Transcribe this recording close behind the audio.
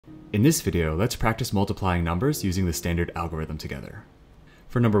In this video, let's practice multiplying numbers using the standard algorithm together.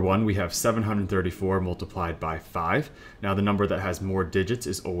 For number 1, we have 734 multiplied by 5. Now the number that has more digits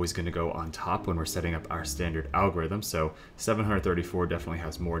is always going to go on top when we're setting up our standard algorithm. So 734 definitely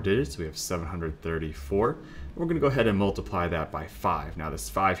has more digits. We have 734. We're going to go ahead and multiply that by 5. Now this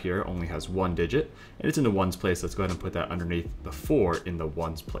 5 here only has one digit, and it's in the ones place. Let's go ahead and put that underneath the 4 in the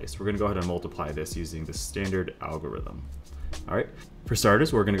ones place. We're going to go ahead and multiply this using the standard algorithm. All right, for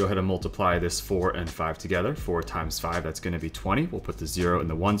starters, we're going to go ahead and multiply this 4 and 5 together. 4 times 5, that's going to be 20. We'll put the 0 in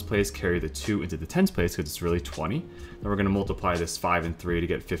the ones place, carry the 2 into the tens place because it's really 20. Then we're going to multiply this 5 and 3 to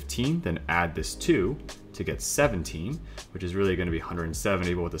get 15, then add this 2 to get 17, which is really going to be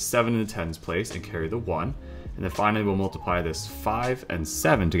 170. We'll put the 7 in the tens place and carry the 1. And then finally, we'll multiply this 5 and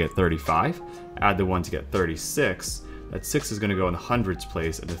 7 to get 35, add the 1 to get 36. That 6 is going to go in the hundreds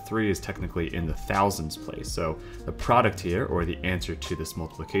place, and the 3 is technically in the thousands place. So the product here, or the answer to this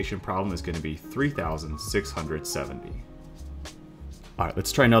multiplication problem, is going to be 3,670. All right,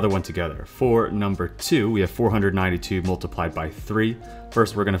 let's try another one together. For number 2, we have 492 multiplied by 3.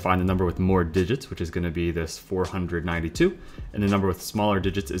 First, we're going to find the number with more digits, which is going to be this 492. And the number with smaller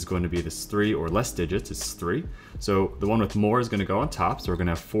digits is going to be this 3, or less digits, it's 3. So the one with more is going to go on top. So we're going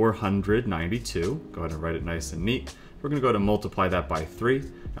to have 492. Go ahead and write it nice and neat. We're going to go ahead and multiply that by 3.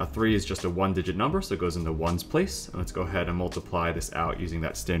 Now 3 is just a one-digit number, so it goes in the ones place. And let's go ahead and multiply this out using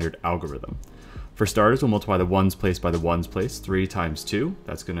that standard algorithm. For starters, we'll multiply the ones place by the ones place. 3 times 2,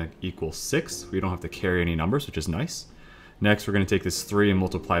 that's going to equal 6. We don't have to carry any numbers, which is nice. Next, we're going to take this 3 and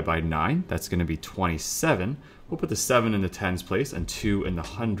multiply by 9. That's going to be 27. We'll put the 7 in the tens place and 2 in the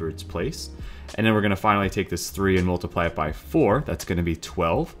hundreds place. And then we're going to finally take this 3 and multiply it by 4. That's going to be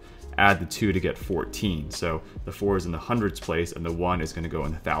 12. Add the 2 to get 14. So the 4 is in the hundreds place and the 1 is going to go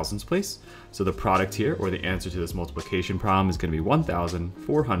in the thousands place. So the product here, or the answer to this multiplication problem, is going to be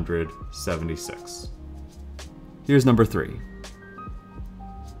 1,476. Here's number 3.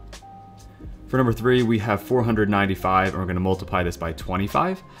 For number 3, we have 495, and we're going to multiply this by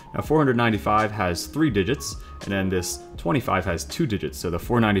 25. Now 495 has 3 digits, and then this 25 has 2 digits. So the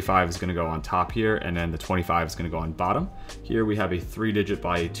 495 is going to go on top here, and then the 25 is going to go on bottom. Here we have a 3-digit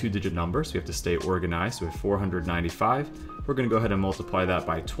by a 2-digit number, so we have to stay organized. So we have 495. We're going to go ahead and multiply that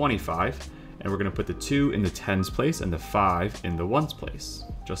by 25, and we're going to put the 2 in the tens place and the 5 in the ones place,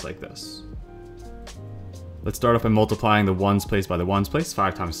 just like this. Let's start off by multiplying the ones place by the ones place.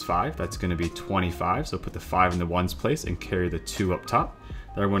 5 times 5, that's going to be 25. So put the 5 in the ones place and carry the 2 up top.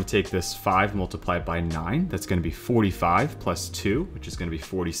 Then we're going to take this 5 multiplied by 9. That's going to be 45 plus 2, which is going to be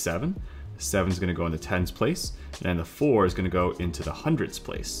 47. The 7 is going to go in the tens place. And then the 4 is going to go into the hundreds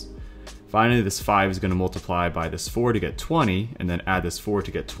place. Finally, this 5 is going to multiply by this 4 to get 20, and then add this 4 to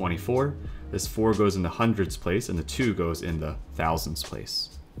get 24. This 4 goes in the hundreds place, and the 2 goes in the thousands place.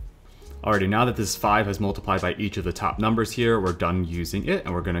 Alrighty, now that this 5 has multiplied by each of the top numbers here, we're done using it,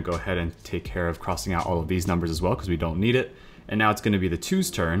 and we're going to go ahead and take care of crossing out all of these numbers as well because we don't need it. And now it's going to be the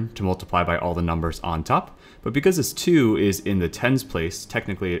 2's turn to multiply by all the numbers on top. But because this 2 is in the tens place,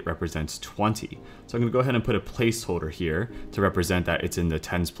 technically it represents 20. So I'm going to go ahead and put a placeholder here to represent that it's in the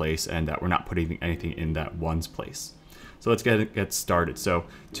tens place and that we're not putting anything in that ones place. So let's get started. So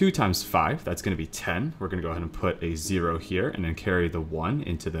 2 times 5, that's going to be 10. We're going to go ahead and put a 0 here and then carry the 1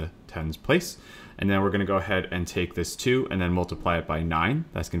 into the tens place. And then we're going to go ahead and take this 2 and then multiply it by 9.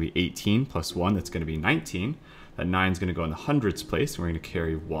 That's going to be 18 plus 1, that's going to be 19. That 9 is going to go in the hundreds place, and we're going to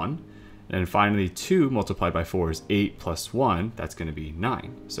carry 1. And then finally, 2 multiplied by 4 is 8 plus 1, that's going to be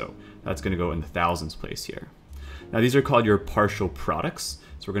 9. So that's going to go in the thousands place here. Now these are called your partial products.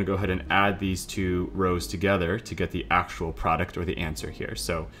 So we're going to go ahead and add these 2 rows together to get the actual product or the answer here.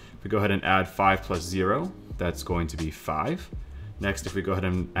 So if we go ahead and add 5 plus 0, that's going to be 5. Next, if we go ahead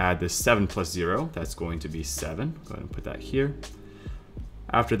and add this 7 plus 0, that's going to be 7. Go ahead and put that here.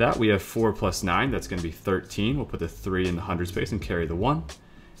 After that, we have 4 plus 9, that's going to be 13. We'll put the 3 in the hundreds place and carry the 1.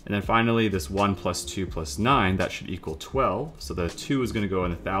 And then finally, this 1 plus 2 plus 9, that should equal 12. So the 2 is going to go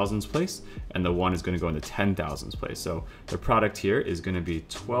in the thousands place, and the 1 is going to go in the 10,000s place. So the product here is going to be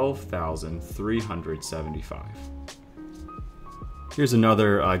 12,375. Here's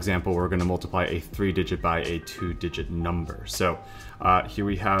another example where we're going to multiply a 3-digit by a 2-digit number. So here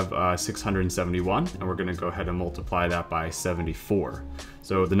we have 671, and we're going to go ahead and multiply that by 74.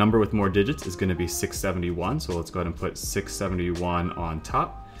 So the number with more digits is going to be 671. So let's go ahead and put 671 on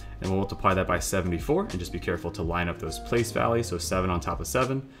top. And we'll multiply that by 74, and just be careful to line up those place values. So 7 on top of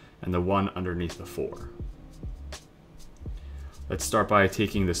 7, and the 1 underneath the 4. Let's start by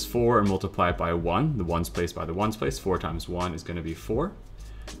taking this 4 and multiply it by 1, the ones place by the ones place. 4 times 1 is going to be 4.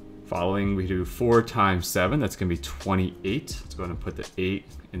 Following, we do 4 times 7, that's going to be 28. Let's go ahead and put the 8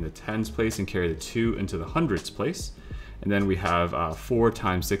 in the tens place and carry the 2 into the hundreds place. And then we have 4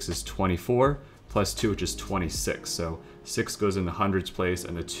 times 6 is 24, plus 2, which is 26. So 6 goes in the hundreds place,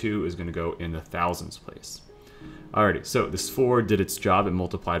 and the 2 is going to go in the thousands place. Alrighty, so this 4 did its job. It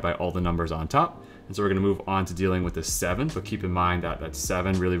multiplied by all the numbers on top. And so we're going to move on to dealing with the 7, but keep in mind that that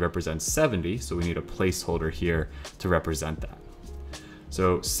 7 really represents 70, so we need a placeholder here to represent that.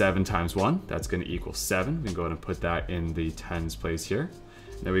 So 7 times 1, that's going to equal 7. We can go ahead and put that in the tens place here.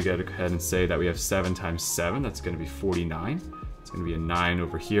 Then we go ahead and say that we have 7 times 7, that's going to be 49. It's going to be a 9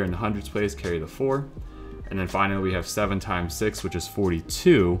 over here in the hundreds place, carry the 4. And then finally we have 7 times 6, which is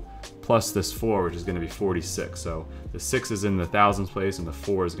 42, plus this 4, which is going to be 46. So the 6 is in the thousands place, and the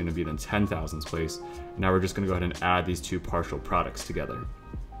 4 is going to be in the 10,000s place. And now we're just going to go ahead and add these two partial products together.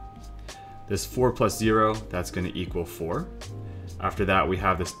 This 4 plus 0, that's going to equal 4. After that, we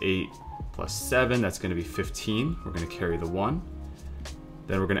have this 8 plus 7, that's going to be 15. We're going to carry the 1.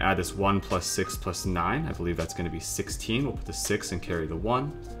 Then we're going to add this 1 plus 6 plus 9. I believe that's going to be 16. We'll put the 6 and carry the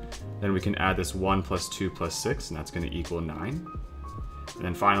 1. Then we can add this 1 plus 2 plus 6, and that's going to equal 9. And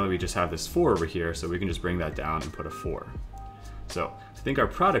then finally, we just have this 4 over here, so we can just bring that down and put a 4. So I think our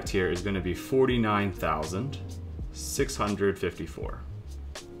product here is going to be 49,654.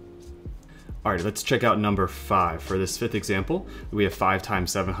 All right, let's check out number 5. For this fifth example, we have 5 times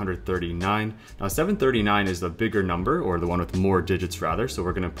 739. Now 739 is the bigger number, or the one with more digits rather, so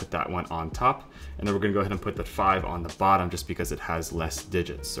we're gonna put that one on top, and then we're gonna go ahead and put the 5 on the bottom just because it has less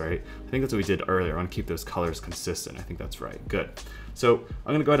digits, right? I think that's what we did earlier. I wanna keep those colors consistent. I think that's right, good. So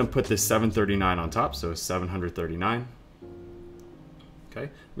I'm gonna go ahead and put this 739 on top, so 739. Okay,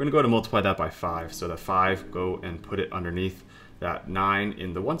 we're gonna go ahead and multiply that by 5. So the 5, go and put it underneath that 9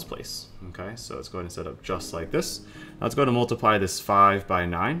 in the ones place. Okay, so let's go ahead and set up just like this. Now let's go ahead and multiply this 5 by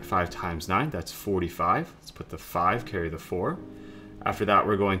 9. 5 times 9, that's 45. Let's put the 5, carry the 4. After that,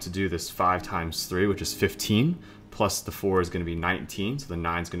 we're going to do this 5 times 3, which is 15, plus the 4 is going to be 19. So the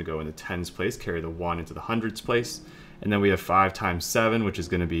 9 is going to go in the tens place, carry the 1 into the hundreds place. And then we have 5 times 7, which is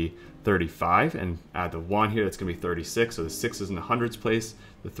going to be 35, and add the 1 here, that's going to be 36. So the 6 is in the hundreds place,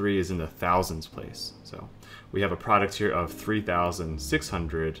 the 3 is in the thousands place. So we have a product here of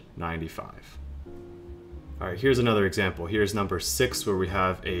 3,695. All right, here's another example. Here's number 6, where we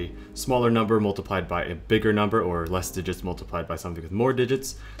have a smaller number multiplied by a bigger number, or less digits multiplied by something with more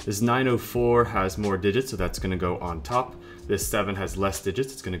digits. This 904 has more digits, so that's going to go on top. This 7 has less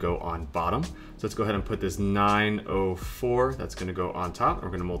digits, it's going to go on bottom. So let's go ahead and put this 904, that's going to go on top. We're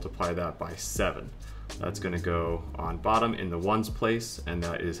going to multiply that by 7. That's going to go on bottom in the ones place, and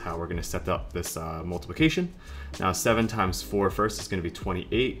that is how we're going to set up this multiplication. Now 7 times 4 first is going to be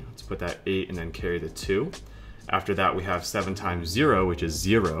 28. Let's put that 8 and then carry the 2. After that, we have 7 times 0, which is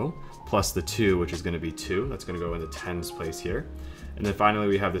 0, plus the 2, which is going to be 2. That's going to go in the tens place here. And then finally,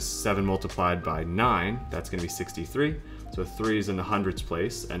 we have this 7 multiplied by 9. That's going to be 63. So 3 is in the hundreds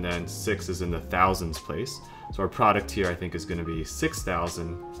place, and then 6 is in the thousands place. So our product here, I think, is going to be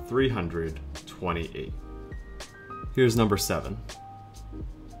 6,328. Here's number 7.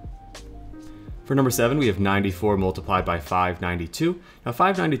 For number 7, we have 94 multiplied by 592. Now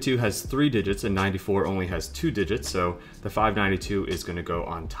 592 has 3 digits and 94 only has 2 digits, so the 592 is going to go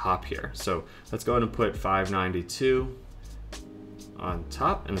on top here. So let's go ahead and put 592 on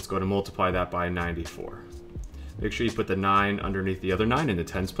top, and let's go ahead and multiply that by 94. Make sure you put the 9 underneath the other 9 in the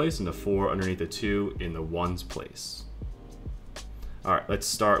tens place, and the 4 underneath the 2 in the ones place. All right, let's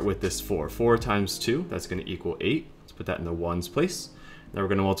start with this 4. 4 times 2, that's going to equal 8. Let's put that in the ones place. Now we're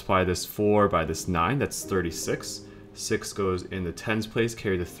going to multiply this 4 by this 9, that's 36. 6 goes in the tens place,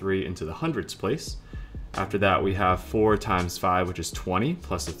 carry the 3 into the hundreds place. After that, we have 4 times 5, which is 20,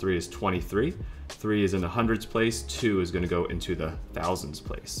 plus the 3 is 23. 3 is in the hundreds place, 2 is going to go into the thousands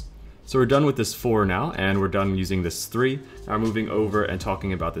place. So we're done with this 4 now, and we're done using this 3. Now we're moving over and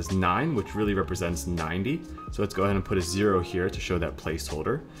talking about this 9, which really represents 90. So let's go ahead and put a 0 here to show that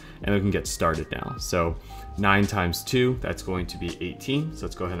placeholder, and we can get started now. So 9 times 2, that's going to be 18. So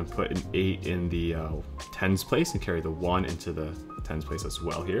let's go ahead and put an 8 in the tens place and carry the 1 into the tens place as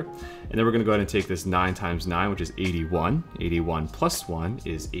well here. And then we're going to go ahead and take this 9 times 9, which is 81. 81 plus 1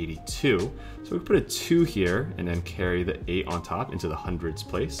 is 82. So we put a 2 here and then carry the 8 on top into the hundreds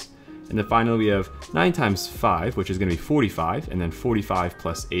place. And then finally we have 9 times 5, which is going to be 45, and then 45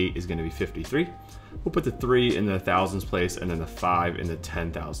 plus 8 is going to be 53. We'll put the 3 in the thousands place and then the 5 in the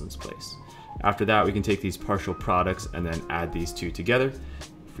 10,000s place. After that, we can take these partial products and then add these two together.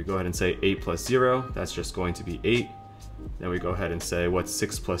 If we go ahead and say 8 plus 0, that's just going to be 8. Then we go ahead and say, what's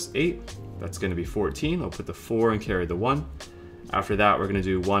 6 plus 8? That's going to be 14. I'll put the 4 and carry the 1. After that, we're gonna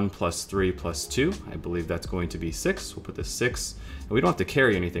do 1 plus 3 plus 2. I believe that's going to be 6. We'll put the 6. And we don't have to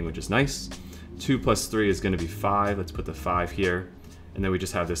carry anything, which is nice. 2 plus 3 is gonna be 5. Let's put the 5 here. And then we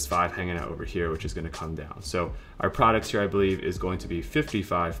just have this 5 hanging out over here, which is gonna come down. So our product here, I believe, is going to be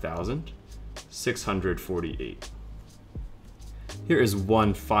 55,648. Here is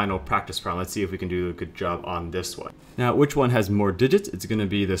one final practice problem. Let's see if we can do a good job on this one. Now, which one has more digits? It's gonna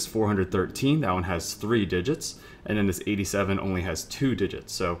be this 413. That one has 3 digits. And then this 87 only has 2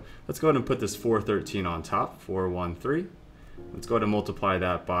 digits. So let's go ahead and put this 413 on top, 413. Let's go ahead and multiply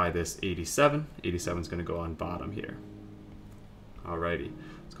that by this 87. 87 is gonna go on bottom here. Alrighty,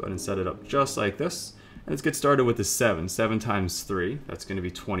 let's go ahead and set it up just like this. And let's get started with the 7. 7 times 3, that's gonna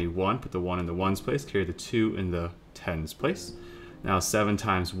be 21. Put the 1 in the 1's place, carry the 2 in the 10's place. Now 7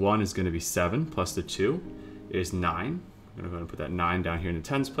 times 1 is gonna be 7, plus the 2 is 9. I'm gonna go ahead and put that 9 down here in the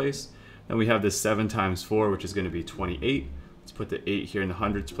 10's place. Then we have this 7 times 4, which is going to be 28. Let's put the 8 here in the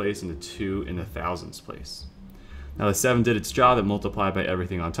hundreds place and the 2 in the thousands place. Now the 7 did its job. It multiplied by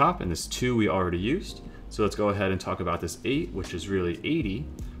everything on top, and this 2 we already used. So let's go ahead and talk about this 8, which is really 80.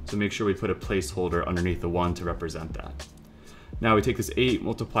 So make sure we put a placeholder underneath the 1 to represent that. Now we take this 8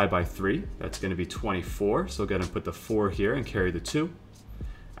 multiplied by 3. That's going to be 24. So go ahead and put the 4 here and carry the 2.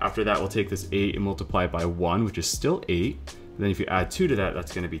 After that, we'll take this 8 and multiply it by 1, which is still 8. And then if you add 2 to that,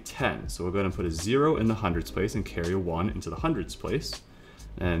 that's going to be 10. So we'll go ahead and put a 0 in the hundreds place and carry a 1 into the hundreds place.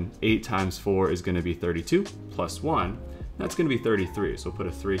 And 8 times 4 is going to be 32 plus 1. That's going to be 33. So we'll put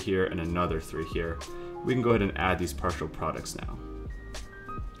a 3 here and another 3 here. We can go ahead and add these partial products now.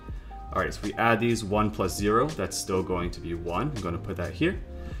 All right, so if we add these, 1 plus 0, that's still going to be 1. I'm going to put that here.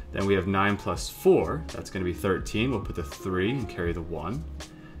 Then we have 9 plus 4, that's going to be 13. We'll put the 3 and carry the 1.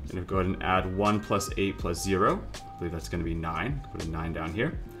 And we'll go ahead and add 1 plus 8 plus 0. I believe that's going to be 9. Put a 9 down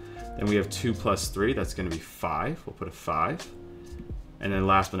here. Then we have 2 plus 3. That's going to be 5. We'll put a 5. And then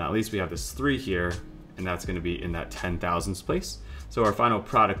last but not least, we have this 3 here. And that's going to be in that 10,000s place. So our final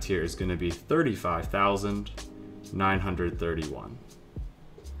product here is going to be 35,931.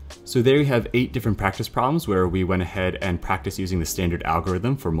 So there you have 8 different practice problems where we went ahead and practiced using the standard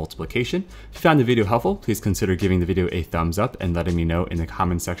algorithm for multiplication. If you found the video helpful, please consider giving the video a thumbs up and letting me know in the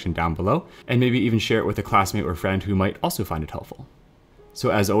comment section down below, and maybe even share it with a classmate or friend who might also find it helpful. So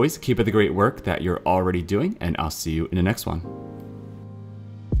as always, keep up the great work that you're already doing, and I'll see you in the next one.